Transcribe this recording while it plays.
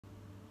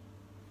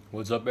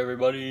What's up,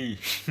 everybody?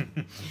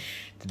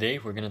 Today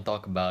we're gonna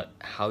talk about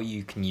how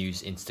you can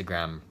use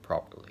Instagram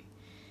properly.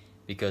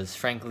 Because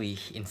frankly,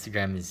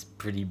 Instagram is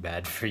pretty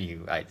bad for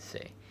you, I'd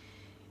say.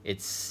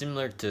 It's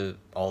similar to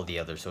all the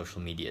other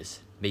social medias.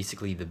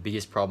 Basically, the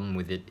biggest problem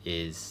with it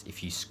is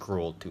if you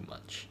scroll too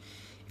much.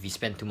 If you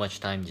spend too much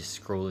time just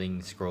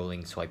scrolling,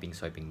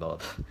 swiping, blah,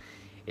 blah,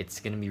 it's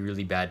gonna be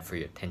really bad for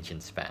your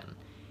attention span.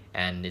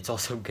 And it's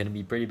also gonna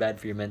be pretty bad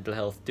for your mental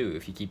health too.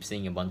 If you keep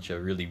seeing a bunch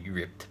of really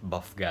ripped,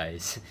 buff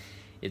guys,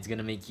 it's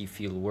gonna make you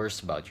feel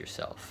worse about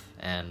yourself.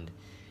 And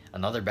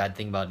another bad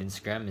thing about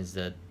Instagram is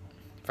that,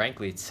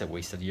 frankly, it's a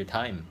waste of your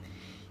time.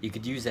 You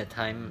could use that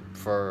time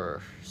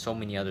for so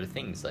many other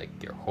things, like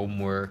your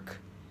homework,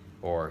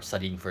 or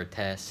studying for a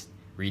test,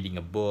 reading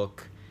a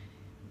book,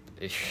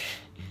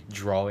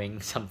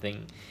 drawing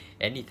something,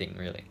 anything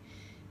really.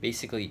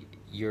 Basically,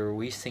 you're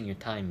wasting your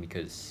time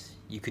because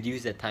you could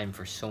use that time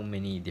for so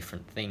many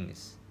different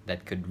things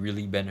that could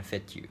really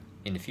benefit you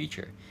in the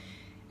future.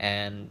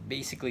 And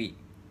basically,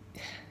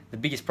 the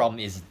biggest problem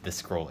is the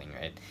scrolling,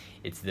 right?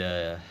 It's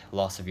the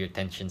loss of your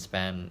attention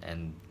span,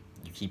 and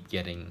you keep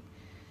getting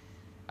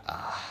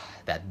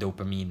that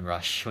dopamine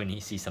rush when you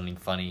see something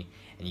funny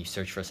and you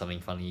search for something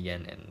funny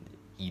again and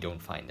you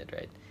don't find it,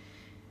 right?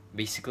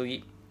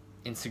 Basically,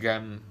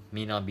 Instagram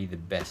may not be the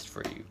best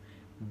for you,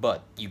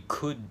 but you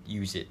could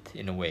use it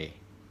in a way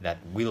that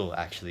will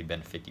actually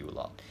benefit you a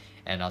lot.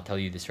 And I'll tell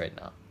you this right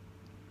now.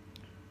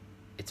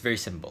 It's very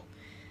simple.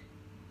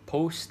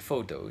 Post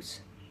photos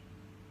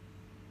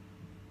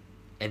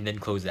and then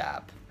close the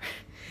app.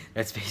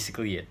 That's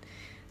basically it.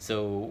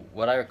 So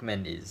what I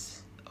recommend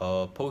is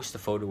post a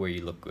photo where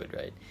you look good,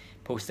 right?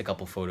 Post a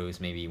couple photos,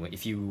 maybe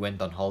if you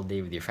went on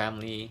holiday with your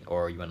family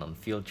or you went on a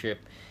field trip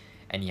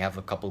and you have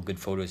a couple good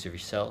photos of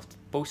yourself,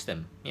 post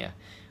them. Yeah,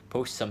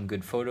 post some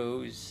good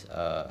photos.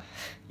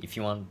 If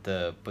you want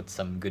to put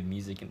some good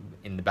music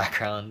in the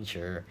background,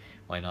 sure,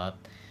 why not?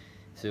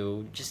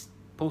 So just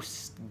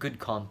post good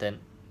content,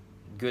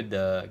 good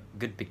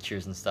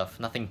pictures and stuff.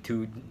 Nothing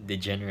too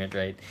degenerate,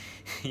 right?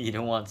 You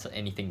don't want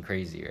anything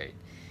crazy,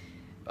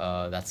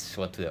 right? That's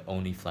what the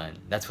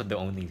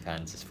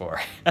OnlyFans is for.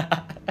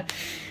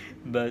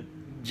 But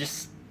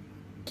just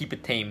keep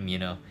it tame, you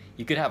know.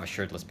 You could have a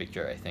shirtless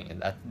picture, I think,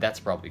 and that's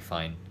probably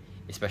fine,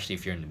 especially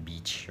if you're in the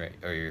beach, right,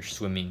 or you're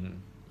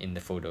swimming in the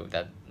photo.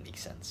 That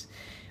makes sense.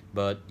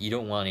 But you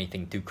don't want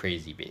anything too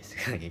crazy,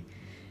 basically.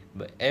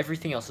 But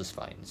everything else is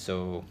fine.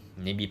 So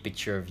maybe a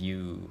picture of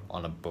you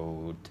on a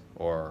boat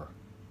or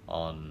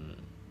on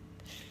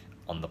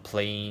the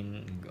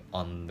plane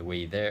on the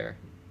way there.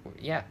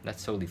 Yeah,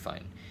 that's totally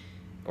fine.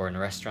 Or in a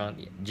restaurant.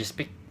 Just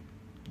pick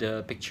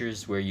the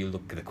pictures where you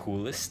look the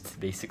coolest,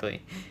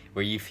 basically,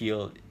 where you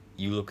feel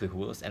you look the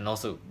coolest, and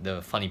also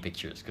the funny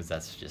pictures, because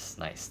that's just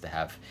nice to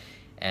have.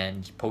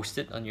 And post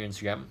it on your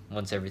Instagram.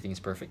 Once everything's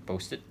perfect,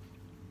 post it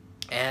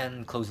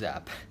and close the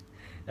app.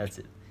 That's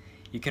it.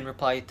 You can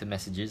reply to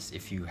messages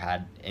if you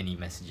had any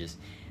messages,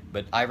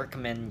 but I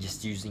recommend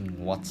just using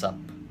WhatsApp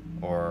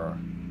or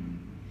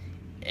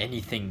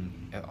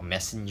anything, a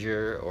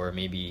messenger, or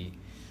maybe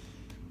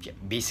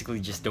basically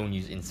just don't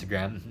use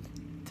Instagram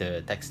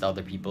to text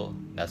other people.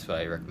 That's what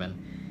I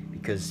recommend,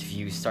 because if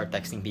you start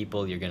texting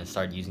people, you're gonna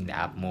start using the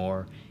app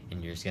more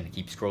and you're just gonna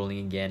keep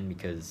scrolling again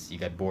because you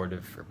got bored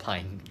of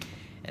replying.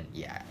 And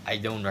yeah, I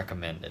don't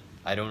recommend it.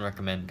 I don't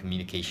recommend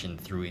communication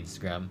through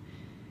Instagram.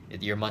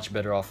 You're much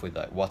better off with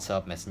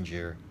WhatsApp,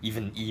 Messenger,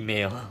 even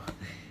email.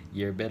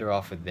 You're better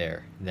off with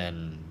there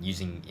than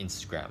using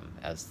Instagram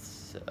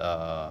as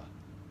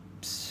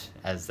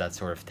that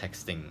sort of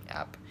texting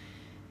app.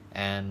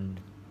 And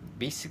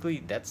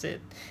basically that's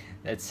it.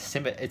 It's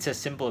simple. It's as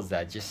simple as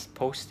that. Just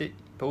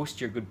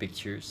post your good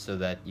pictures so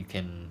that you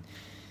can,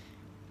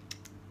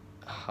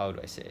 how do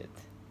I say it,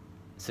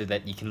 so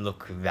that you can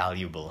look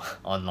valuable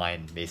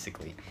online,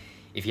 basically.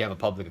 If you have a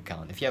public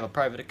account. If you have a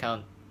private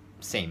account,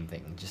 same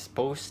thing. Just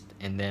post,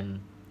 and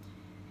then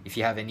if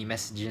you have any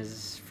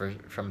messages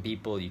from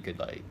people, you could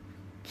like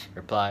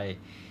reply.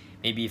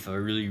 Maybe if a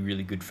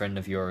really good friend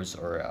of yours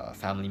or a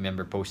family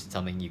member posted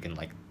something, you can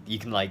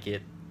like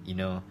it, you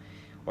know.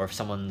 Or if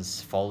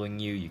someone's following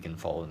you, you can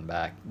follow them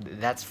back.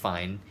 That's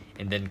fine.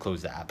 And then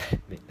close the app.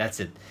 That's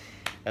it.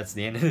 That's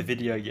the end of the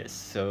video, I guess.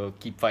 So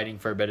keep fighting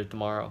for a better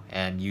tomorrow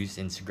and use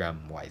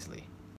Instagram wisely.